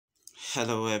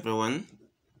Hello everyone,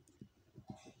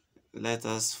 let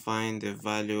us find the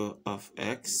value of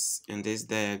x in this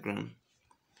diagram.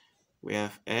 We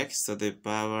have x to the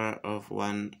power of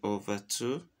 1 over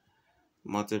 2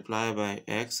 multiplied by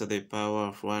x to the power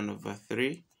of 1 over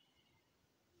 3,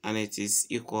 and it is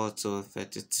equal to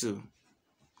 32.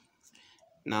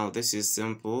 Now this is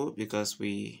simple because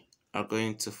we are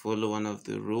going to follow one of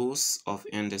the rules of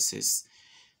indices,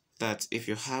 that if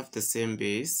you have the same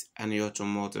base and you are to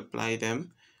multiply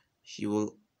them, you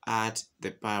will add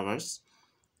the powers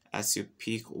as you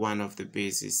pick one of the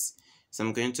bases. So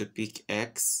I'm going to pick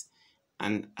x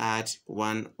and add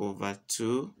 1 over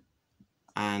 2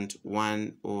 and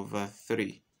 1 over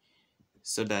 3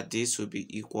 so that this will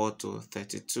be equal to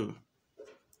 32.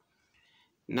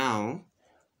 Now,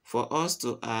 for us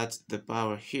to add the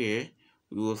power here,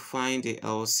 we will find the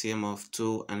LCM of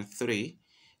 2 and 3.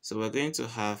 So we're going to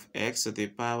have x to the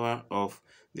power of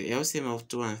the LCM of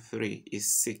 2 and 3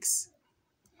 is 6.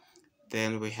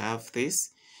 Then we have this.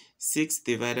 6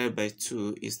 divided by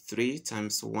 2 is 3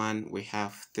 times 1, we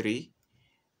have 3,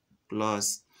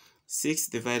 plus 6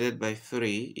 divided by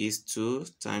 3 is 2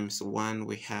 times 1,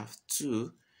 we have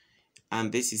 2,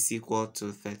 and this is equal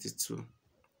to 32.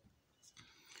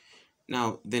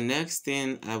 Now, the next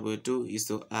thing I will do is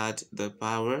to add the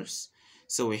powers.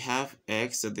 So we have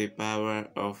x to the power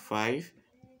of 5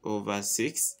 over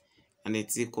 6, and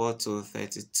it's equal to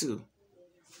 32.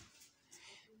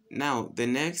 Now, the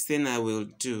next thing I will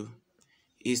do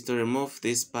is to remove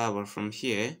this power from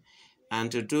here,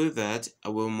 and to do that, I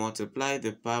will multiply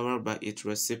the power by its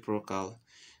reciprocal.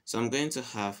 So I'm going to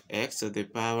have x to the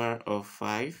power of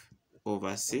 5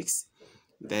 over 6.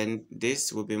 Then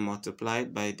this will be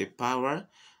multiplied by the power,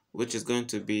 which is going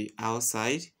to be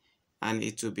outside, and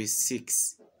it will be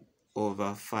 6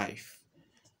 over 5,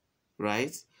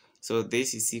 right? So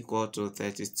this is equal to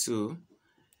 32.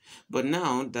 But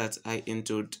now that I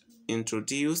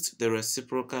introduced the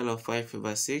reciprocal of 5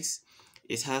 over 6,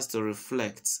 it has to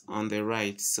reflect on the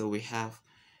right. So we have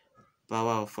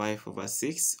power of 5 over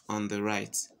 6 on the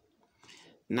right.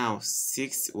 Now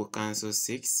 6 will cancel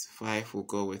 6, 5 will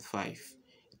go with 5.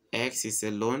 X is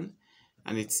alone,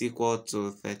 and it's equal to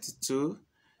 32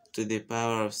 to the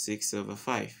power of 6 over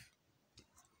 5.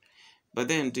 But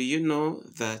then, do you know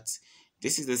that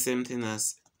this is the same thing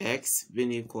as x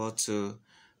being equal to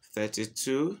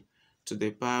 32 to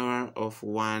the power of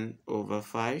 1 over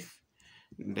 5,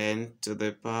 then to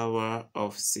the power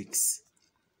of 6.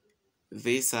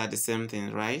 These are the same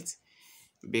thing, right?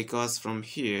 Because from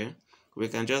here, we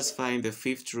can just find the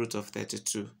fifth root of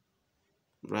 32,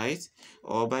 right?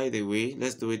 Or by the way,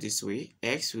 let's do it this way.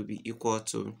 X will be equal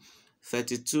to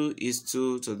 32 is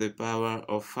 2 to the power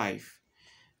of 5,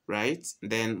 right?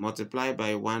 Then multiply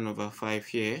by 1 over 5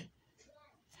 here.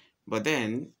 But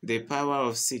then the power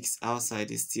of 6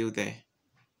 outside is still there.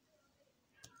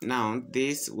 Now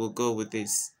this will go with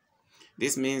this.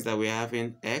 This means that we're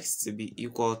having x to be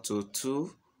equal to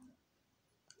 2,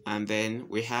 and then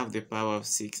we have the power of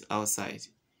 6 outside.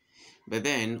 But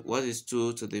then what is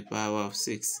 2 to the power of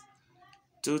 6?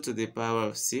 2 to the power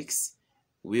of 6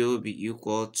 will be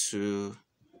equal to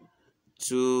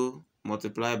 2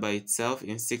 multiplied by itself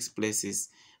in 6 places,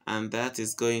 and that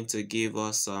is going to give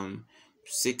us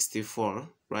 64,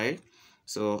 right?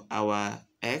 So our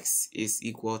x is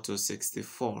equal to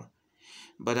 64.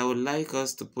 But I would like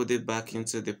us to put it back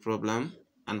into the problem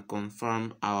and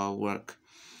confirm our work.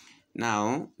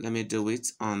 Now, let me do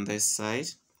it on this side.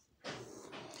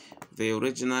 The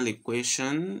original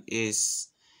equation is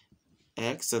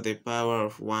x to the power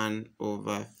of 1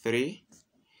 over 3.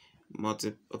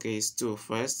 Okay, it's 2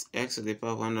 first. X to the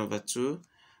power of 1 over 2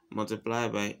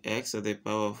 multiplied by x to the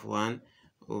power of 1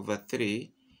 over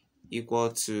 3 equal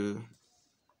to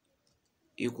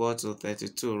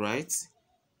 32, right?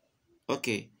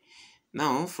 Okay,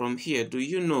 now from here, do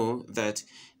you know that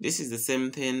this is the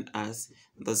same thing as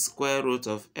the square root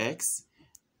of x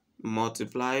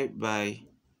multiplied by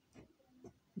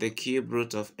the cube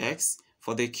root of x?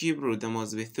 For the cube root, there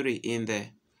must be 3 in there.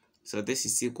 So this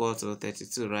is equal to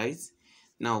 32, right?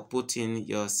 Now put in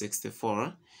your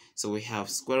 64. So we have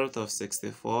square root of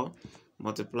 64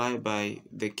 multiplied by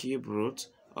the cube root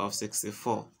of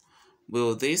 64.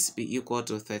 Will this be equal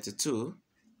to 32?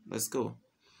 Let's go.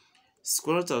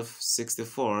 Square root of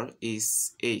 64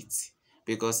 is 8,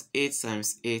 because 8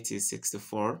 times 8 is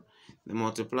 64. Then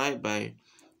multiplied by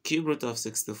cube root of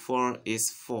 64 is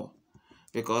 4,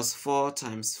 because 4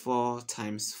 times 4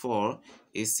 times 4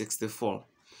 is 64.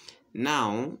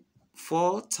 Now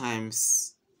 4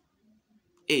 times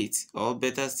 8, or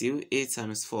better still, 8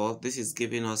 times 4, this is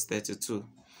giving us 32.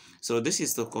 So this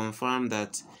is to confirm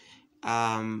that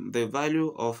the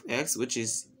value of x, which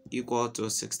is equal to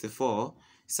 64,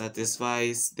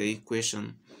 satisfies the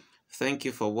equation. Thank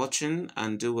you for watching,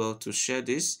 and do well to share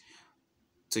this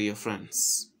to your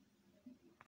friends.